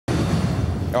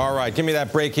All right, give me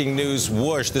that breaking news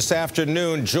whoosh. This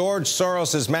afternoon, George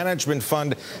Soros' management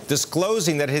fund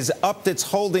disclosing that he's upped its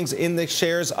holdings in the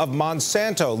shares of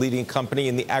Monsanto, leading company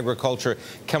in the agriculture,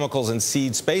 chemicals, and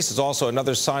seed space, is also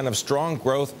another sign of strong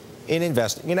growth in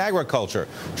investing in agriculture.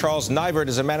 Charles Neivert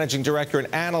is a managing director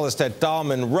and analyst at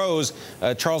Dahlman Rose.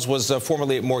 Charles was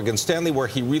formerly at Morgan Stanley, where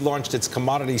he relaunched its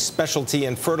commodity specialty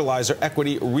and fertilizer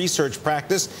equity research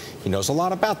practice. He knows a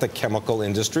lot about the chemical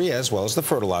industry as well as the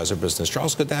fertilizer business.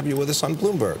 Charles, good to have you with us on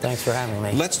Bloomberg. Thanks for having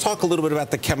me. Let's talk a little bit about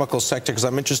the chemical sector, because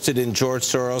I'm interested in George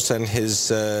Soros and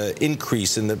his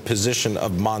increase in the position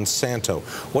of Monsanto.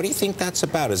 What do you think that's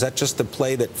about? Is that just the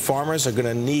play that farmers are going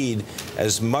to need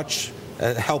as much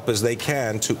help as they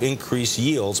can to increase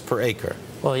yields per acre?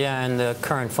 Well, yeah, and the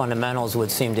current fundamentals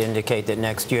would seem to indicate that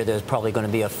next year there's probably going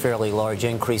to be a fairly large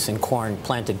increase in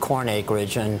planted corn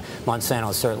acreage, and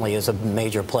Monsanto certainly is a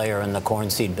major player in the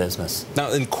corn seed business.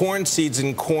 Now, in corn seeds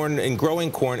and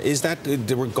growing corn, is that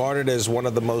regarded as one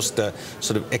of the most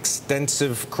sort of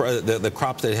extensive, the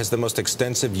crop that has the most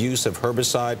extensive use of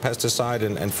herbicide, pesticide,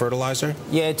 and fertilizer?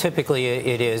 Yeah, typically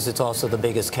it is. It's also the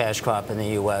biggest cash crop in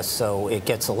the U.S., so it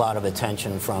gets a lot of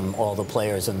attention from all the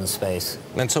players in the space.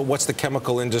 And so what's the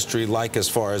chemical industry like as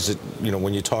far as,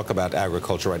 when you talk about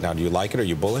agriculture right now? Do you like it? Are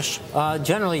you bullish?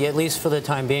 Generally, at least for the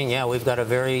time being, yeah. We've got a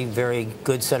very, very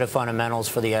good set of fundamentals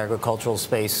for the agricultural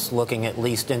space. Looking at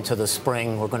least into the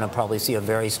spring, we're going to probably see a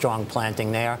very strong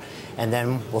planting there. And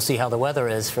then we'll see how the weather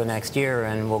is for next year,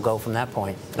 and we'll go from that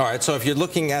point. All right, so if you're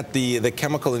looking at the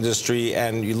chemical industry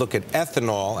and you look at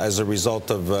ethanol as a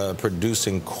result of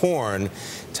producing corn,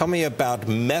 tell me about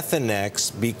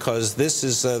Methanex, because this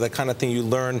is the kind of thing you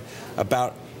learn about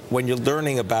when you're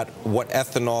learning about what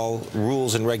ethanol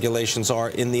rules and regulations are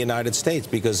in the United States,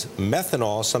 because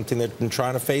methanol is something they've been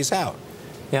trying to phase out.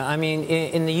 Yeah, I mean,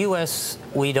 in the U.S.,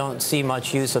 we don't see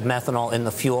much use of methanol in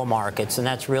the fuel markets, and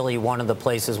that's really one of the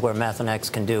places where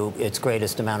Methanex can do its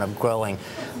greatest amount of growing.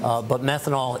 But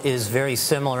methanol is very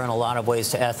similar in a lot of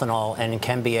ways to ethanol and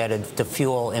can be added to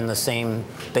fuel in the same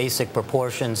basic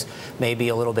proportions, maybe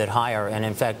a little bit higher. And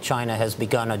in fact, China has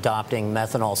begun adopting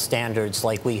methanol standards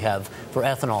like we have for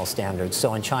ethanol standards.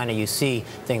 So in China, you see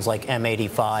things like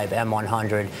M85,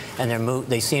 M100, and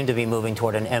they seem to be moving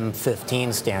toward an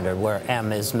M15 standard, where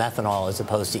M is methanol as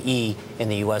opposed to E in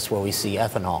the U.S., where we see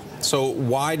ethanol. So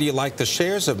why do you like the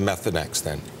shares of Methanex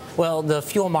then? Well, the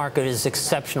fuel market is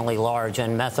exceptionally large,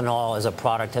 and methanol as a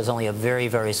product has only a very,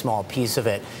 very small piece of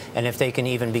it. And if they can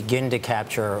even begin to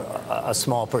capture a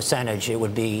small percentage, it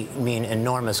would mean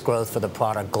enormous growth for the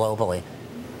product globally.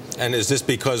 And is this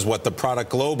because the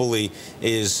product globally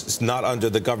is not under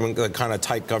the kind of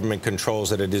tight government controls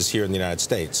that it is here in the United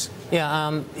States?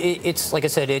 Yeah, it's like I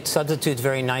said, it substitutes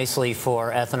very nicely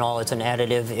for ethanol. It's an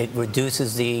additive. It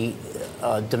reduces the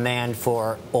demand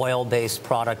for oil-based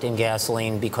product in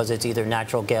gasoline because it's either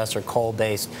natural gas or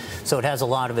coal-based. So it has a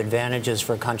lot of advantages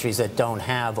for countries that don't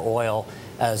have oil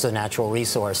as a natural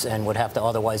resource and would have to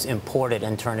otherwise import it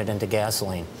and turn it into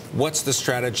gasoline. What's the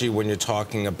strategy when you're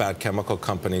talking about chemical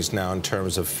companies now in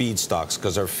terms of feedstocks?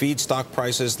 Because our feedstock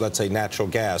prices, let's say natural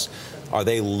gas, are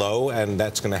they low, and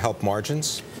that's going to help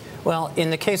margins? Well, in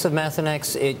the case of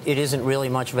Methanex, it isn't really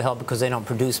much of a help because they don't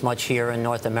produce much here in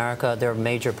North America. Their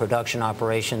major production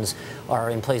operations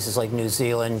are in places like New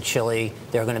Zealand, Chile.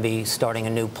 They're going to be starting a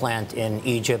new plant in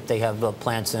Egypt. They have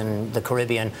plants in the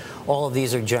Caribbean. All of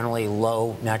these are generally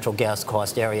low natural gas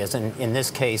cost areas. And in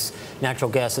this case, natural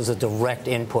gas is a direct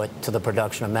input to the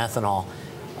production of methanol.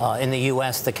 In the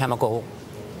U.S., the chemical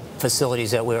facilities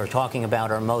that we were talking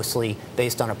about are mostly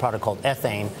based on a product called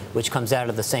ethane, which comes out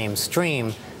of the same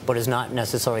stream, but is not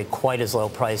necessarily quite as low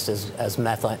priced as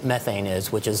methane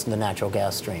is, which is the natural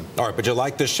gas stream. All right, but you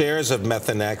like the shares of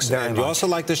Methanex, and you also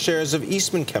like the shares of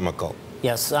Eastman Chemical.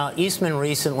 Yes, Eastman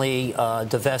recently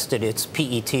divested its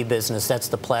PET business. That's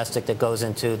the plastic that goes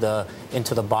into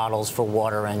the bottles for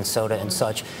water and soda and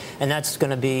such. And that's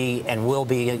going to be, and will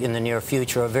be in the near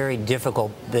future, a very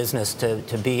difficult business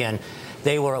to be in.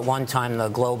 They were at one time the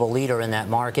global leader in that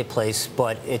marketplace,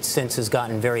 but it since has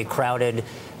gotten very crowded,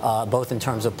 both in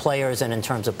terms of players and in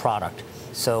terms of product.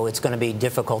 So it's going to be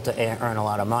difficult to earn a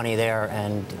lot of money there,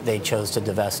 and they chose to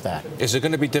divest that. Is it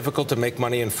going to be difficult to make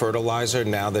money in fertilizer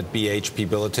now that BHP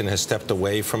Billiton has stepped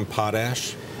away from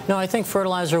potash? No, I think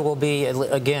fertilizer will be,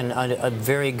 again, a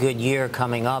very good year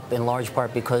coming up, in large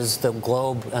part because the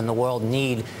globe and the world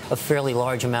need a fairly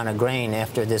large amount of grain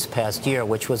after this past year,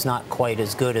 which was not quite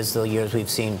as good as the years we've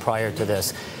seen prior to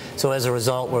this. So as a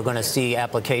result, we're going to see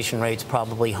application rates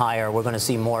probably higher. We're going to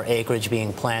see more acreage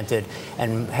being planted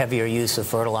and heavier use of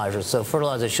fertilizers. So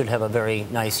fertilizer should have a very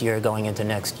nice year going into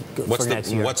next year.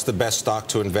 What's the best stock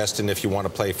to invest in if you want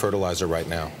to play fertilizer right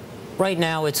now? Right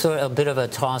now, it's a bit of a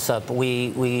toss-up.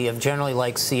 We have generally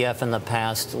liked CF in the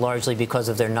past, largely because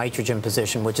of their nitrogen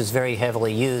position, which is very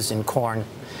heavily used in corn.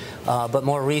 But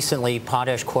more recently,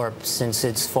 Potash Corp, since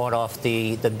it's fought off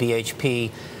the BHP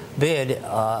bid,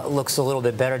 looks a little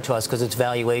bit better to us because its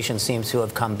valuation seems to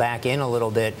have come back in a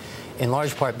little bit, in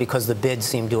large part because the bid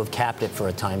seemed to have capped it for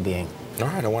a time being. All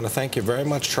right, I want to thank you very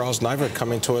much, Charles Neivert,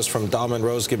 coming to us from Dahlman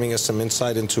Rose, giving us some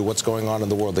insight into what's going on in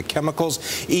the world of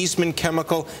chemicals, Eastman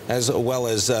Chemical, as well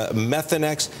as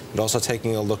Methanex, and also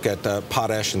taking a look at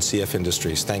potash and CF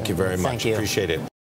industries. Thank you very much. Thank you. Appreciate it.